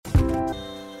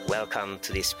Welcome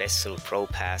to this special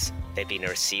ProPASS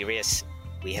webinar series.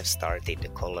 We have started a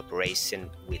collaboration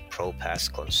with ProPASS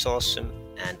Consortium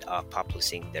and are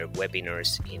publishing their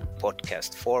webinars in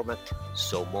podcast format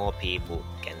so more people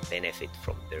can benefit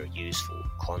from their useful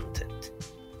content.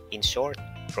 In short,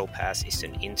 ProPASS is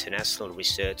an international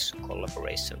research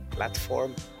collaboration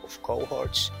platform of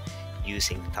cohorts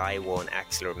using Taiwan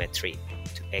accelerometry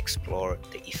to explore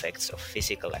the effects of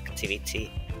physical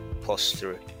activity,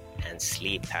 posture, and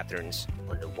sleep patterns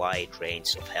on a wide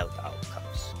range of health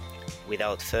outcomes.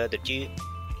 Without further ado,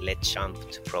 let's jump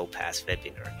to ProPASS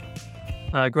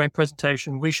webinar. Great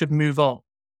presentation. We should move on.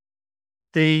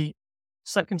 The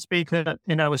second speaker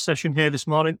in our session here this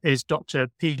morning is Dr.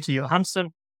 Peter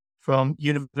Johansson from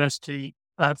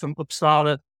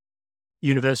Uppsala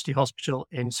University Hospital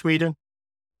in Sweden.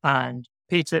 And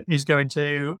Peter is going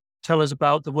to tell us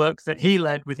about the work that he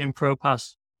led within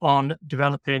ProPASS on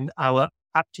developing our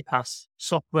ActiPASS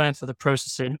software for the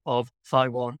processing of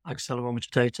Taiwan accelerometer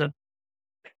data.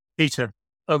 Peter,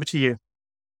 over to you.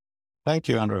 Thank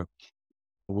you, Andrew.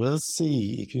 We'll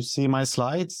see if you see my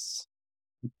slides.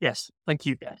 Yes, thank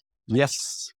you.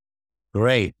 Yes,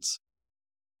 great.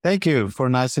 Thank you for a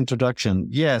nice introduction.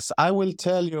 Yes, I will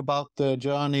tell you about the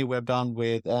journey we've done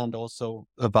with and also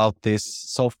about this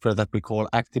software that we call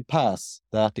ActiPASS.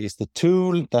 That is the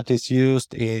tool that is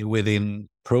used within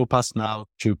ProPASS now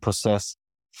to process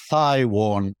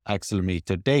Taiwan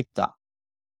accelerometer data.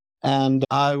 And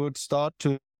I would start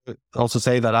to also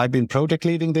say that I've been project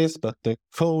leading this, but the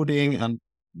coding and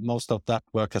most of that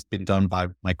work has been done by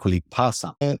my colleague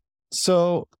Pasa.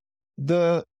 So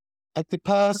the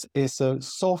ActiPASS is a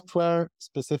software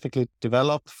specifically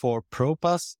developed for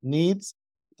ProPASS needs.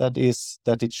 That is,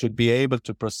 that it should be able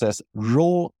to process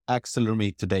raw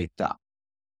accelerometer data.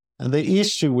 And the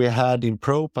issue we had in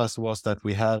ProPASS was that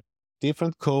we had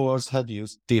different cohorts had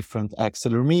used different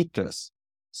accelerometers.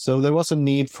 So there was a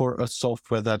need for a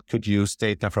software that could use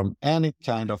data from any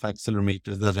kind of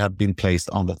accelerometer that had been placed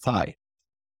on the thigh.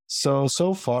 So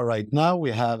far right now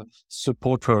we have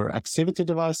support for activity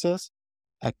devices,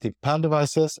 active pal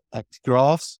devices, active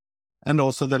graphs, and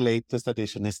also the latest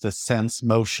addition is the sense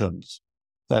motions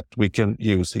that we can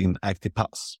use in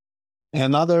ActiPASS.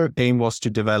 Another aim was to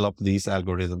develop these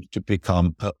algorithms to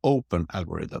become open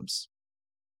algorithms.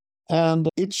 And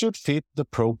it should fit the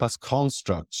ProPASS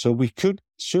construct. So we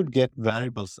should get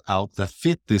variables out that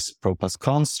fit this ProPASS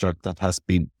construct that has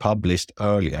been published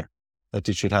earlier. That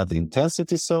it should have the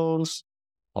intensity zones,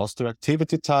 posture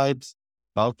activity types,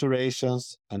 bout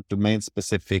durations, and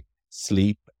domain-specific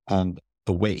sleep and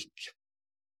awake.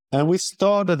 And we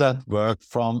started that work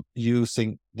from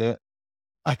using the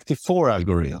Acti4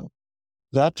 algorithm.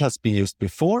 That has been used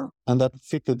before, and that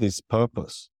fitted this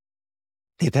purpose.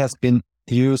 It has been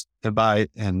used by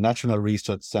a National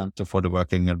Research Center for the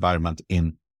Working Environment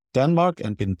in Denmark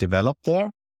and been developed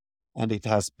there. And it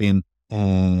has been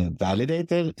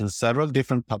validated in several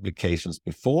different publications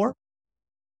before.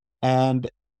 And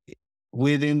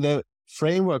within the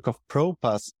framework of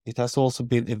ProPASS, it has also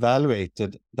been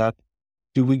evaluated that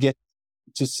do we get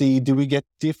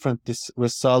different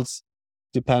results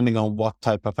depending on what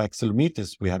type of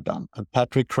accelerometers we have done. And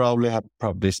Patrick Crowley have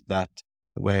published that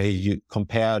where he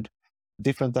compared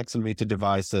different accelerometer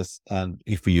devices and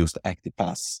if we use the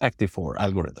ActiPASS, Acti4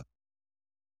 algorithm.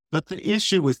 But the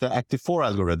issue with the Acti4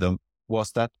 algorithm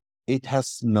was that it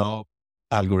has no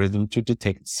algorithm to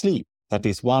detect sleep. That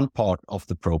is one part of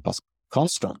the ProPASS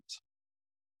construct.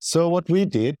 So what we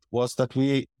did was that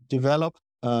we developed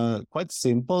a quite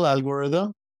simple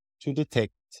algorithm to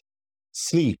detect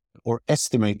sleep or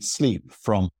estimate sleep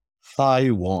from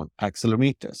Taiwan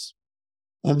accelerometers.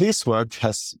 And this work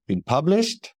has been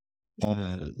published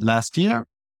last year.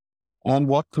 And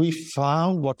what we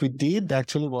did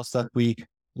actually was that we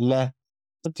let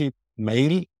the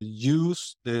male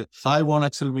use the Taiwan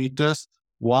accelerometers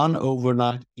one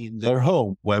overnight in their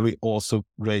home, where we also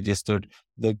registered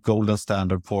the golden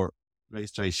standard for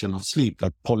registration of sleep,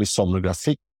 like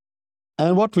polysomnography.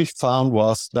 And what we found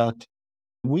was that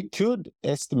we could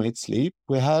estimate sleep.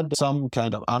 We had some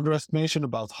kind of underestimation,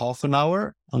 about half an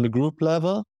hour on the group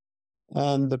level.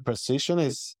 And the precision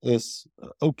is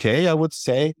okay, I would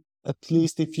say, at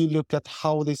least if you look at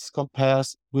how this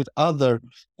compares with other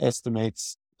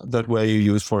estimates that where you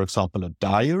use, for example, a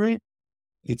diary.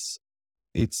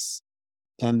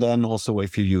 And then also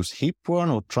if you use hip one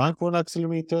or trunk one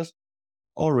accelerometers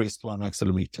or wrist one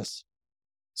accelerometers.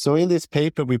 So in this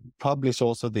paper, we publish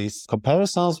also these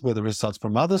comparisons with the results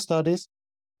from other studies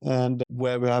and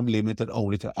where we have limited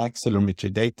only to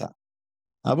accelerometry data.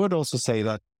 I would also say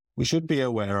that we should be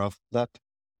aware of that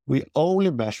we only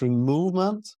measuring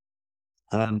movement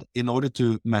And in order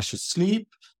to measure sleep,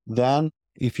 then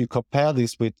if you compare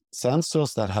this with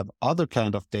sensors that have other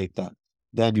kind of data,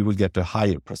 then you will get a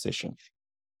higher precision.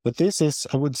 But this is,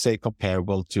 I would say,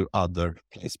 comparable to other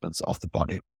placements of the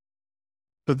body.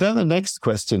 But then the next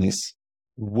question is,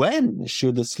 when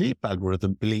should the sleep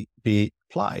algorithm be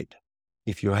applied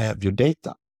if you have your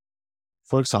data?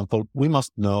 For example, we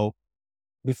must know,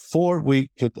 before we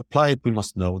could apply it, we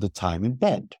must know the time in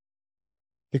bed.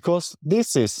 Because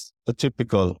this is a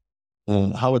typical,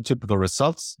 how a typical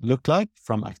results look like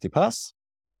from ActiPASS,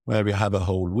 where we have a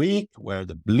whole week, where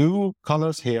the blue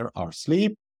colors here are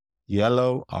sleep,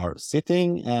 yellow are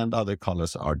sitting, and other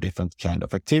colors are different kind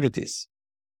of activities.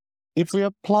 If we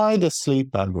apply the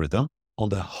sleep algorithm on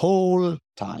the whole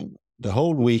time, the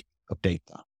whole week of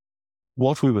data,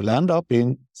 what we will end up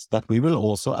in is that we will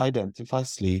also identify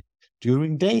sleep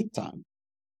during daytime.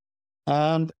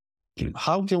 And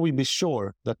how can we be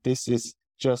sure that this is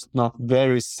just not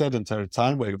very sedentary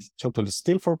time where you're totally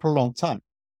still for a prolonged time?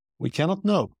 We cannot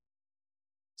know.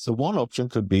 So one option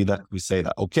could be that we say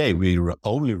that, okay, we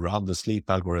only run the sleep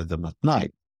algorithm at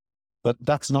night. But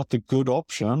that's not a good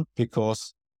option,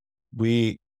 because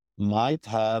we might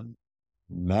have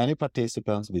many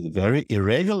participants with very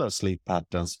irregular sleep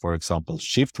patterns, for example,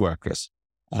 shift workers.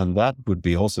 And that would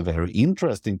be also very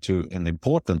interesting and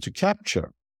important to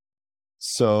capture.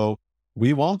 So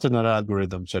we want an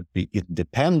algorithm should be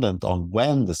independent on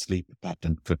when the sleep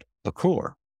pattern could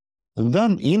occur. And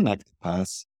then in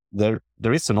ActiPASS, there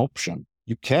is an option.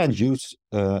 You can use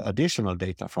additional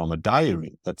data from a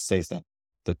diary that says that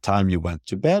the time you went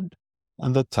to bed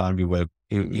and the time you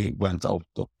went out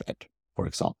of bed, for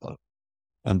example.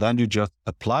 And then you just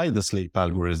apply the sleep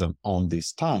algorithm on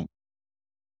this time.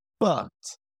 But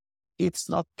it's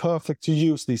not perfect to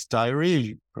use this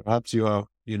diary. Perhaps you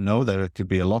know there could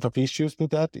be a lot of issues with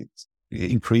that. It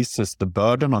increases the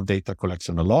burden on data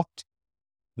collection a lot.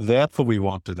 Therefore, we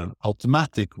wanted an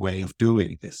automatic way of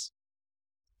doing this.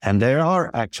 And there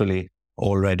are actually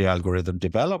already algorithms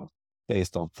developed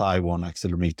based on thigh-1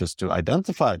 accelerometers to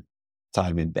identify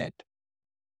time in bed.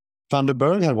 Van der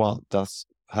Berg had one that's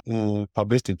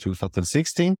published in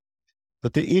 2016.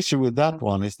 But the issue with that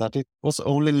one is that it was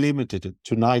only limited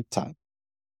to nighttime.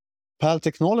 PAL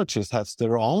Technologies has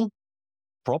their own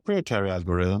proprietary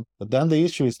algorithm, but then the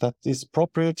issue is that it's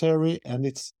proprietary and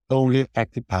it's only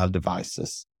ActiPAL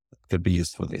devices that could be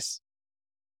used for this.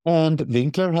 And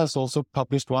Winkler has also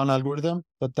published one algorithm,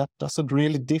 but that doesn't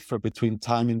really differ between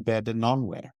time in bed and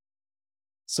non-wear.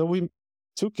 So we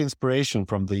took inspiration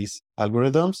from these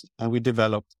algorithms and we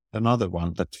developed another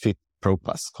one that fit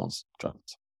ProPASS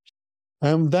construct.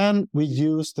 And then we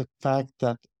used the fact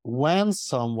that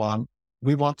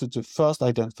we wanted to first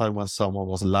identify when someone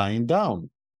was lying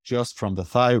down just from the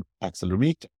thigh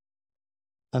accelerometer.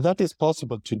 And that is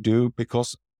possible to do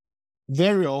because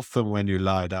very often when you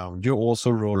lie down, you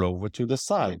also roll over to the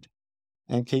side.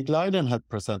 And Kate Leiden had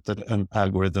presented an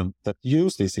algorithm that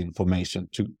used this information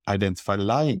to identify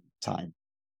lying time.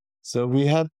 So we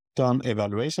have done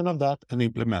evaluation of that and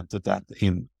implemented that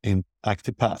in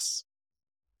ActiPASS.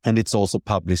 And it's also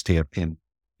published here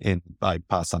by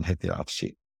PASS and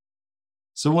Hetiravci.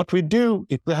 So what we do,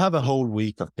 if we have a whole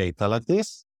week of data like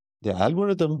this, the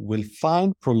algorithm will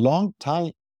find prolonged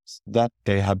times that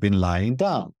they have been lying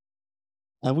down.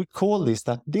 And we call this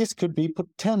could be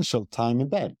potential time in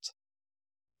bed.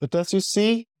 But as you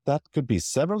see, that could be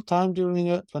several times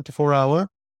during a 24-hour.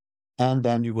 And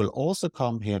then you will also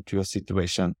come here to a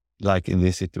situation, like in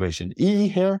this situation E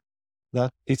here,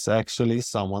 that it's actually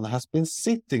someone that has been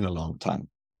sitting a long time.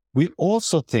 We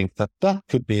also think that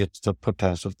could be a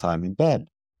potential time in bed,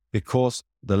 because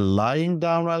the lying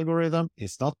down algorithm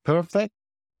is not perfect.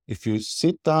 If you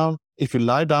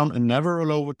lie down and never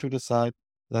roll over to the side,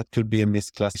 that could be a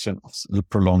misclassification of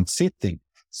prolonged sitting.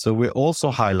 So we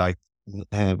also flag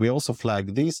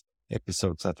these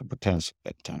episodes at a potential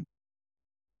bedtime.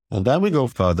 And then we go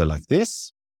further like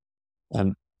this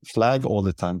and flag all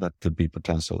the time that could be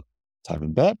potential time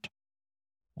in bed.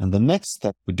 And the next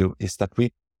step we do is that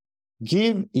we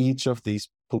give each of these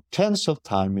potential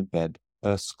time in bed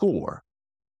a score.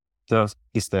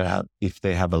 If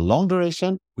they have a long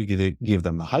duration, we give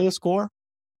them a higher score.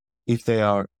 If they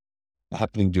are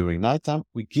happening during nighttime,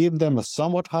 we give them a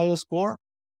somewhat higher score.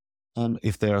 And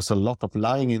if there's a lot of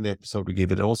lying in the episode, we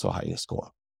give it also a higher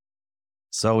score.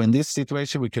 So in this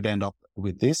situation, we could end up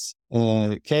with this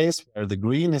case where the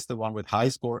green is the one with high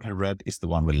score and red is the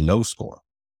one with low score.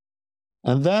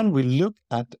 And then we look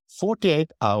at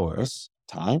 48 hours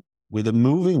time with a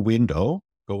moving window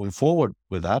going forward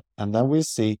with that. And then we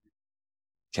see,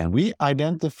 can we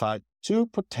identify two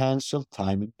potential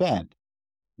time in bed?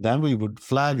 then we would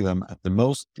flag them at the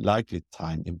most likely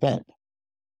time in bed.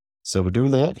 So we do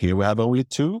that. Here we have only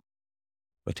 2,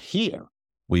 but here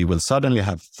we will suddenly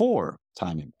have 4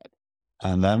 time in bed.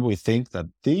 And then we think that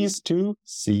these 2,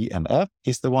 C and F,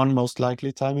 is the one most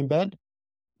likely time in bed.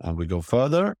 And we go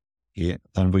further here,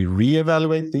 and we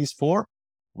reevaluate these 4.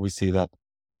 We see that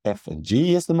F and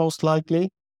G is the most likely.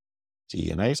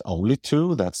 G and A is only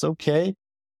 2, that's okay.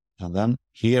 And then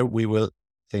here we will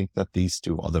think that these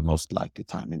 2 are the most likely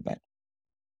time in bed.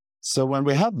 So when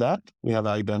we have that, we have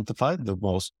identified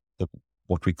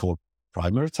what we call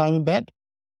primary time in bed.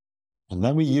 And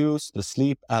then we use the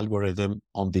sleep algorithm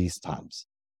on these times.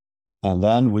 And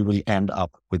then we will end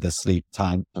up with the sleep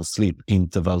time and sleep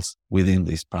intervals within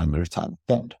this primary time in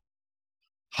bed.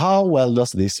 How well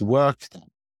does this work then?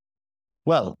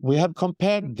 Well, we have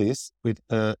compared this with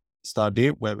a study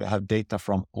where we have data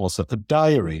from also a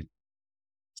diary.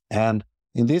 And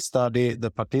in this study,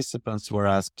 the participants were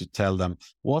asked to tell them,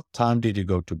 what time did you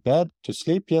go to bed to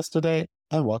sleep yesterday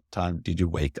and what time did you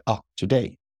wake up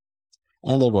today?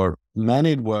 And there were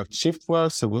many worked shift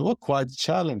work, so we were quite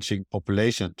challenging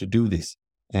population to do these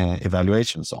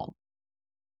evaluations on.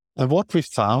 And what we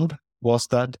found was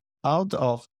that out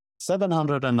of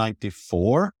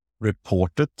 794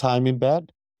 reported time in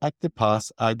bed,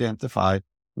 ActiPASS identified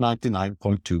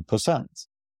 99.2%.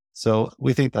 So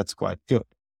we think that's quite good.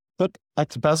 But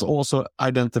ActiPASS also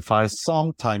identifies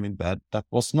some time in bed that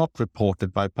was not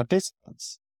reported by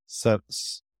participants.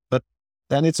 But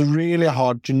then it's really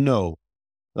hard to know,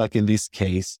 like in this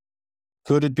case,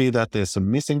 could it be that there's some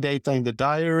missing data in the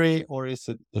diary or is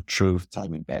it the true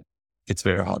time in bed? It's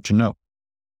very hard to know.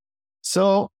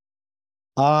 So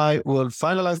I will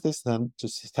finalize this then to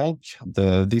thank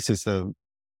this is the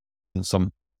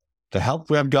help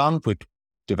we have done with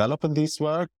developing this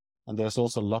work. And there's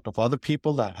also a lot of other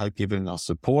people that have given us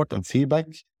support and feedback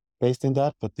based in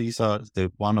that. But these are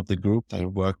one of the group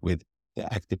that work with the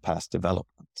ActiPASS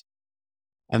development.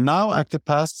 And now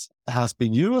ActiPASS has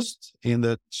been used in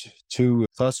the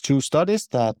first two studies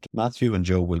that Matthew and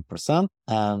Joe will present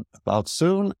and about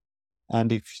soon.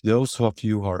 And if those of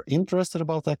you who are interested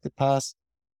about ActiPASS,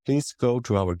 please go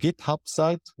to our GitHub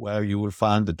site where you will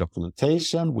find the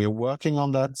documentation. We're working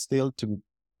on that still to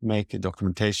make a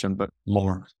documentation but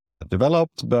more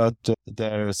developed, but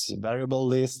there's variable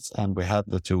lists and we have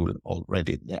the tool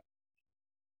already there.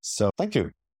 So thank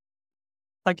you.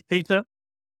 Thank you, Peter.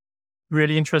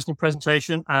 Really interesting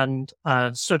presentation and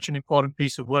such an important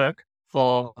piece of work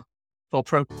for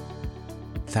Pro.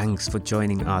 Thanks for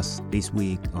joining us this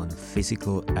week on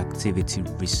Physical Activity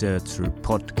Researcher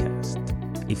Podcast.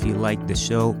 If you like the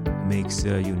show, make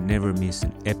sure you never miss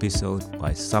an episode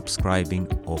by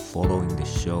subscribing or following the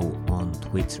show on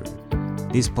Twitter.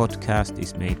 This podcast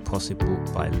is made possible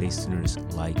by listeners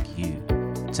like you.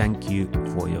 Thank you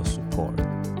for your support.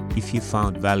 If you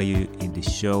found value in the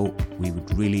show, we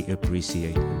would really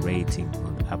appreciate a rating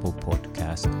on Apple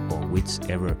Podcasts or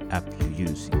whichever app you're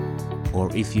using.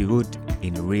 Or if you would,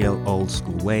 in a real old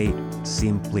school way,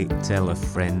 simply tell a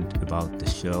friend about the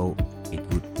show. It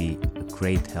would be a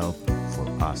great help for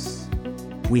us.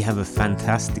 We have a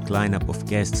fantastic lineup of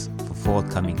guests for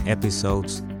forthcoming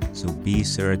episodes, so be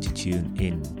sure to tune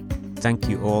in. Thank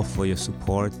you all for your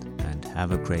support and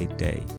have a great day.